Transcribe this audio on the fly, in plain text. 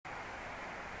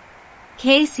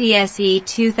Kcse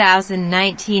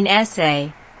 2019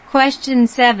 essay, question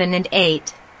 7 and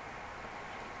 8.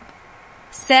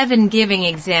 7. Giving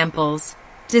examples.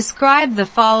 Describe the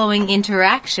following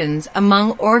interactions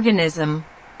among organism.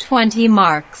 20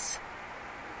 marks.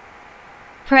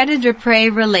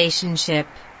 Predator-prey relationship.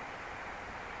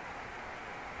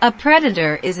 A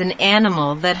predator is an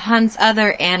animal that hunts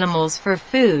other animals for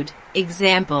food.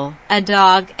 Example, a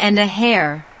dog and a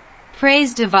hare.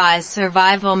 Preys devise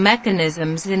survival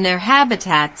mechanisms in their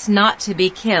habitats not to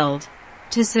be killed,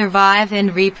 to survive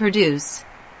and reproduce.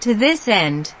 To this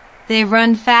end, they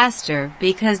run faster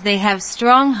because they have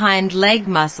strong hind leg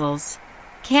muscles,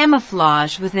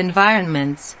 camouflage with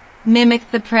environments,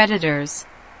 mimic the predators,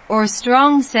 or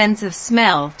strong sense of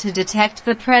smell to detect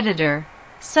the predator.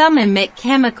 Some emit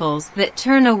chemicals that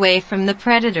turn away from the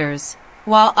predators,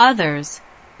 while others,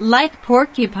 like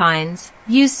porcupines,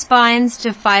 use spines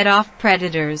to fight off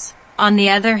predators. On the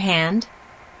other hand,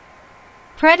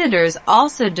 predators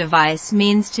also devise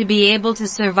means to be able to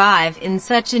survive in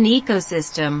such an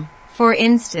ecosystem. For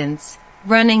instance,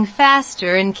 running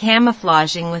faster and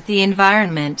camouflaging with the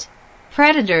environment.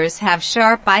 Predators have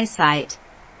sharp eyesight.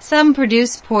 Some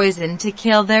produce poison to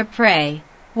kill their prey,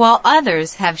 while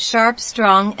others have sharp,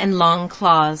 strong, and long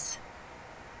claws.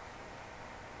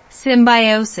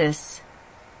 Symbiosis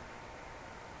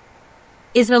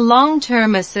is a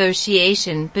long-term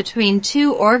association between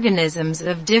two organisms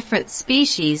of different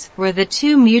species where the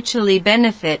two mutually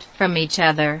benefit from each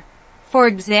other. For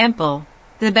example,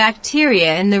 the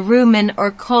bacteria in the rumen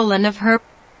or colon of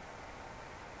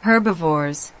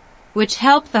herbivores, which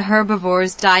help the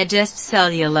herbivores digest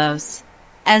cellulose.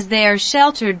 As they are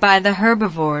sheltered by the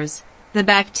herbivores, the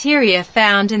bacteria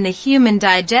found in the human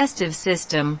digestive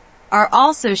system are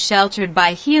also sheltered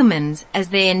by humans as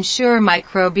they ensure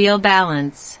microbial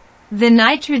balance. The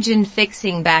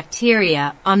nitrogen-fixing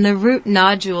bacteria on the root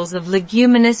nodules of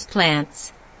leguminous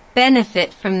plants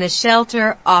benefit from the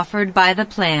shelter offered by the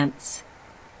plants,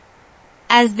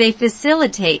 as they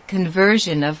facilitate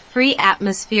conversion of free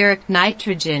atmospheric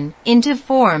nitrogen into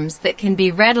forms that can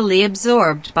be readily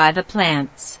absorbed by the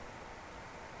plants.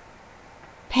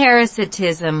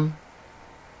 Parasitism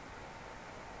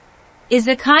is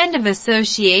a kind of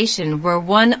association where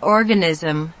one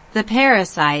organism, the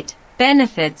parasite,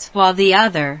 benefits while the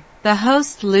other, the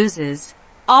host, loses,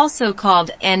 also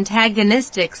called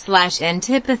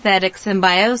antagonistic/antipathetic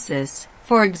symbiosis.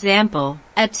 For example,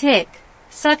 a tick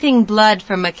sucking blood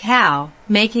from a cow,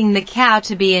 making the cow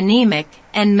to be anemic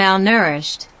and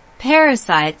malnourished.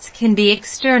 Parasites can be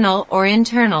external or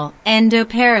internal.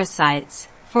 Endoparasites,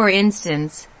 for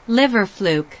instance, liver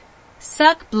fluke,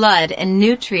 suck blood and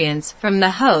nutrients from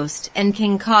the host and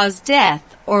can cause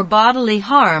death or bodily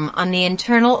harm on the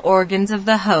internal organs of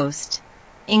the host,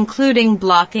 including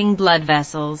blocking blood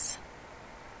vessels.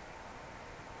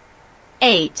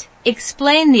 8.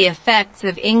 Explain the effects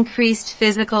of increased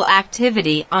physical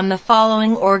activity on the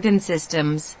following organ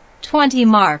systems. 20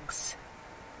 marks.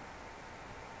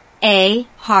 A.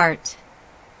 Heart.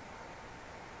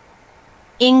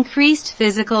 Increased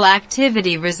physical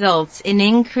activity results in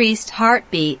increased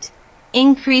heartbeat.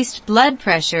 Increased blood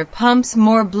pressure pumps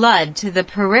more blood to the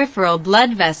peripheral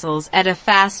blood vessels at a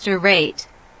faster rate,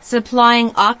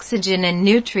 supplying oxygen and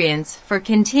nutrients for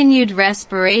continued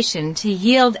respiration to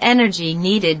yield energy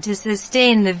needed to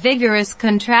sustain the vigorous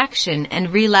contraction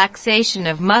and relaxation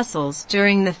of muscles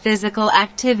during the physical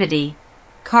activity.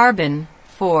 Carbon,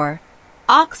 4.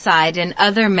 Oxide and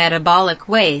other metabolic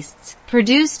wastes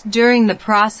produced during the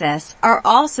process are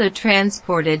also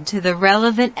transported to the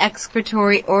relevant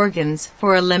excretory organs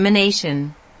for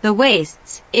elimination. The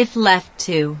wastes, if left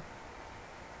to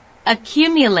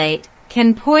accumulate,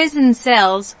 can poison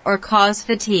cells or cause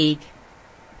fatigue.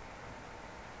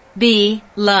 B.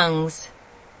 Lungs.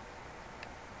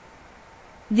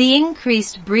 The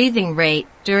increased breathing rate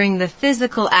during the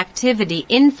physical activity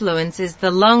influences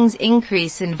the lungs'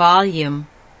 increase in volume,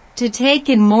 to take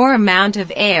in more amount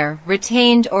of air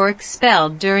retained or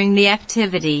expelled during the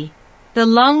activity. The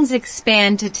lungs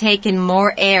expand to take in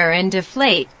more air and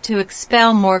deflate to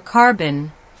expel more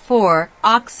carbon. 4.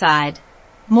 Oxide.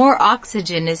 More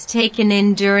oxygen is taken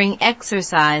in during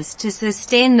exercise to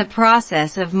sustain the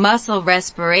process of muscle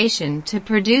respiration to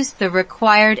produce the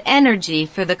required energy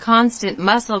for the constant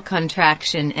muscle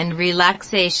contraction and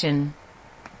relaxation.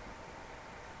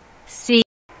 C.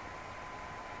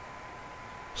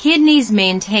 Kidneys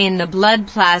maintain the blood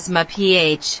plasma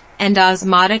pH and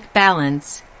osmotic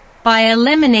balance by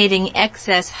eliminating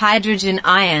excess hydrogen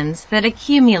ions that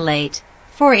accumulate,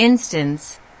 for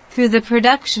instance, through the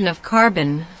production of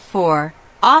carbon, 4.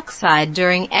 Oxide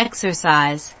during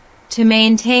exercise, To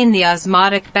maintain the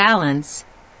osmotic balance,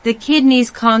 the kidneys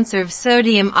conserve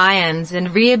sodium ions and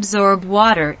reabsorb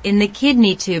water in the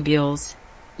kidney tubules,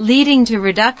 leading to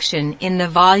reduction in the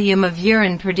volume of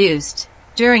urine produced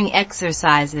during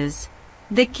exercises.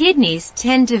 The kidneys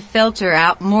tend to filter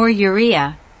out more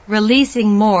urea,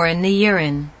 releasing more in the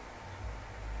urine.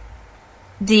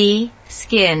 D.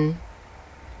 Skin.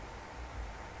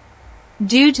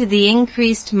 Due to the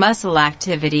increased muscle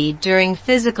activity during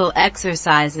physical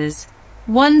exercises,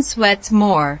 one sweats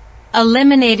more,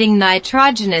 eliminating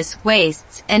nitrogenous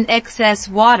wastes and excess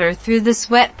water through the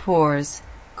sweat pores,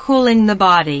 cooling the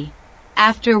body.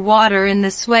 After water in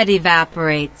the sweat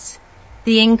evaporates,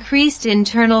 the increased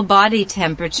internal body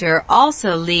temperature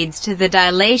also leads to the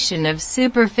dilation of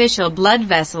superficial blood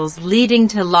vessels, leading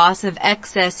to loss of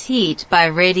excess heat by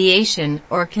radiation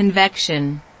or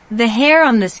convection. The hair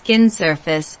on the skin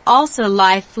surface also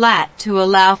lie flat to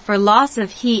allow for loss of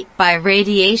heat by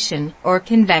radiation or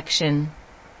convection.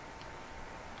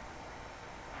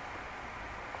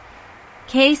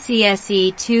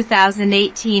 Kcse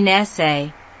 2018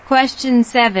 essay, questions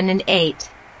 7 and 8.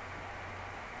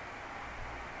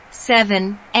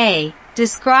 7a.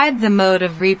 Describe the mode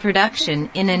of reproduction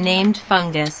in a named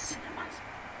fungus.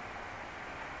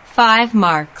 5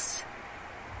 marks.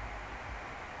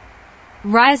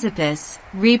 Rhizopus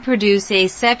reproduce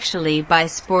asexually by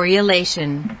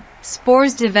sporulation.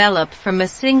 Spores develop from a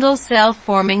single cell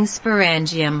forming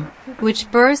sporangium,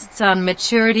 which bursts on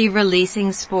maturity,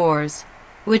 releasing spores,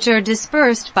 which are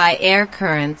dispersed by air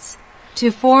currents,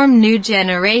 to form new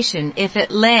generation if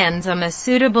it lands on a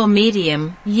suitable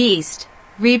medium. Yeast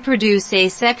reproduce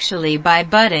asexually by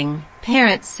budding.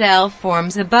 Parent cell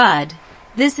forms a bud.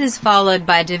 This is followed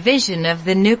by division of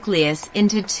the nucleus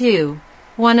into two.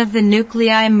 One of the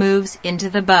nuclei moves into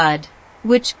the bud,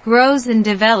 which grows and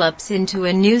develops into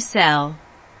a new cell.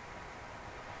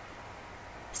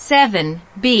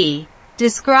 7b.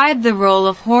 Describe the role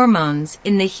of hormones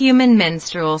in the human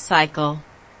menstrual cycle.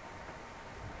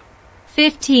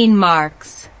 15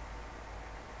 marks.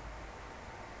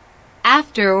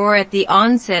 After or at the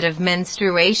onset of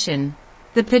menstruation,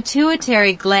 the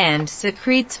pituitary gland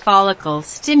secretes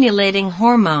follicle-stimulating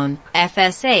hormone,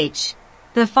 FSH.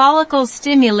 The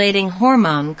follicle-stimulating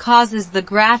hormone causes the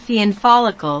Graafian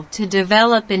follicle to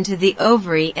develop into the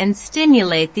ovary and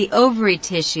stimulate the ovary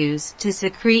tissues to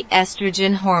secrete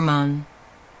estrogen hormone.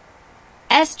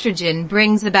 Estrogen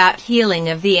brings about healing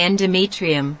of the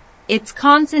endometrium. Its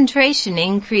concentration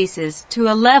increases to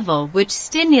a level which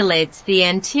stimulates the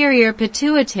anterior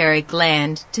pituitary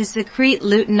gland to secrete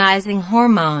luteinizing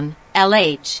hormone,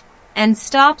 LH, and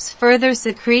stops further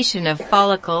secretion of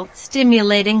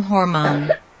follicle-stimulating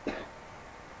hormone.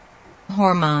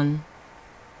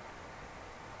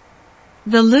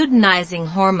 The luteinizing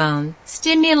hormone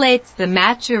stimulates the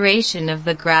maturation of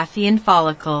the Graafian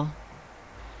follicle.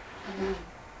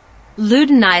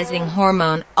 Luteinizing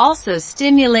hormone also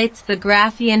stimulates the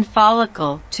Graafian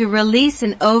follicle to release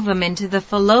an ovum into the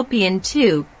fallopian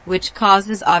tube, which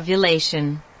causes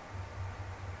ovulation.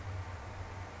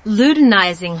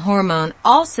 Luteinizing hormone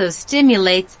also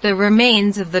stimulates the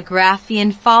remains of the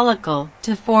Graafian follicle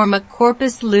to form a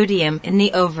corpus luteum in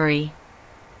the ovary.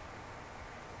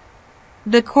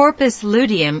 The corpus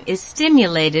luteum is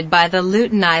stimulated by the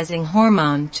luteinizing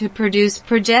hormone to produce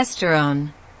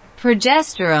progesterone.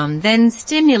 Progesterone then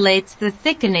stimulates the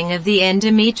thickening of the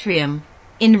endometrium,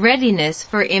 in readiness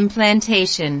for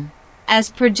implantation.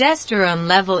 As progesterone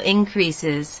level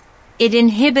increases, it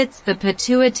inhibits the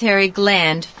pituitary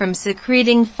gland from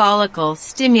secreting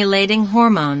follicle-stimulating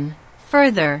hormone.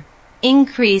 Further,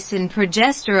 increase in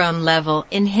progesterone level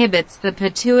inhibits the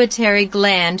pituitary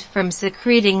gland from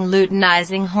secreting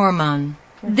luteinizing hormone.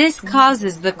 This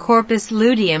causes the corpus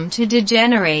luteum to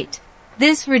degenerate.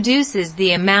 This reduces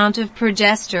the amount of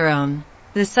progesterone.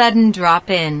 The sudden drop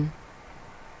in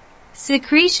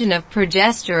secretion of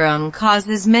progesterone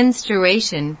causes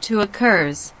menstruation to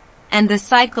occur, and the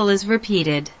cycle is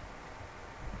repeated.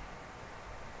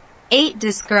 8.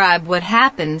 Describe what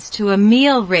happens to a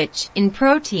meal rich in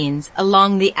proteins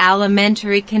along the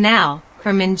alimentary canal,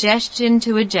 from ingestion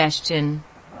to egestion.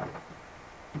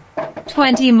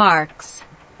 20 marks.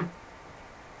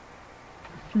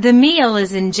 The meal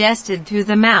is ingested through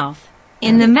the mouth.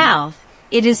 In the mouth,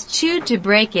 it is chewed to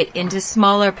break it into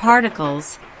smaller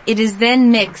particles. It is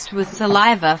then mixed with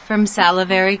saliva from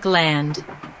salivary gland.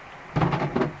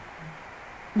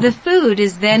 The food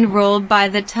is then rolled by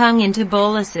the tongue into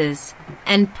boluses,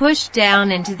 and pushed down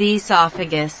into the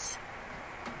esophagus.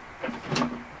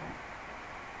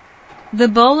 The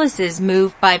boluses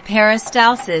move by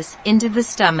peristalsis into the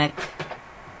stomach.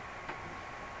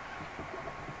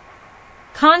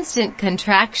 Constant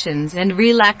contractions and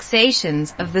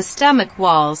relaxations of the stomach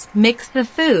walls mix the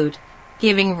food,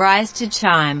 giving rise to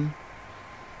chyme.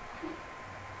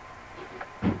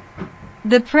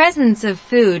 The presence of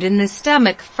food in the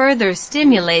stomach further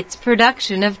stimulates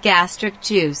production of gastric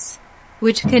juice,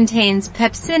 which contains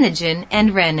pepsinogen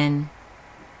and renin.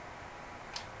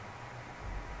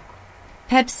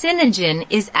 Pepsinogen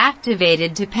is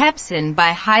activated to pepsin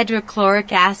by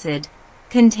hydrochloric acid,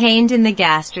 contained in the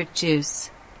gastric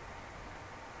juice.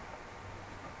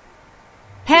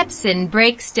 Pepsin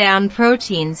breaks down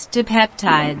proteins to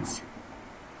peptides.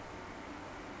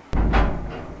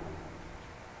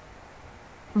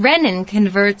 Renin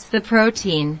converts the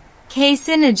protein,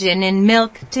 caseinogen in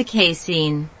milk to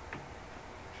casein.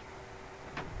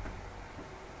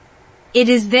 It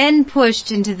is then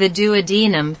pushed into the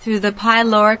duodenum through the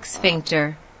pyloric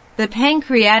sphincter. The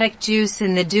pancreatic juice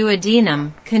in the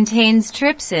duodenum contains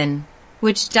trypsin,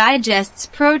 which digests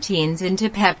proteins into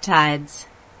peptides.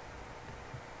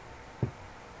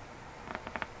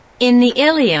 In the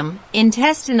ileum,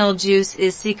 intestinal juice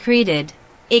is secreted.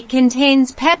 It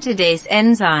contains peptidase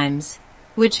enzymes,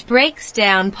 which breaks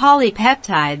down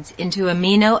polypeptides into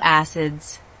amino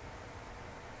acids.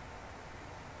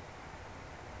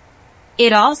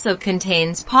 It also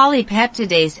contains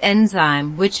polypeptidase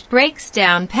enzyme which breaks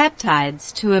down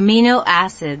peptides to amino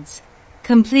acids,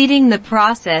 completing the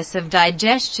process of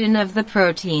digestion of the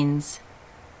proteins.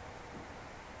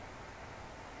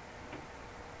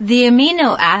 The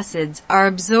amino acids are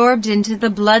absorbed into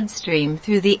the bloodstream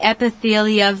through the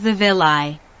epithelia of the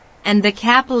villi, and the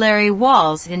capillary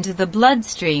walls into the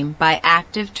bloodstream by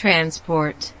active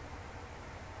transport.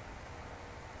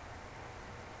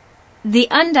 The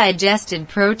undigested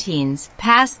proteins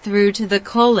pass through to the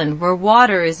colon where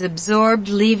water is absorbed,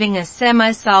 leaving a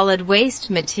semi-solid waste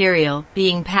material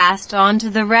being passed on to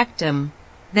the rectum,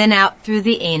 then out through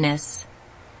the anus.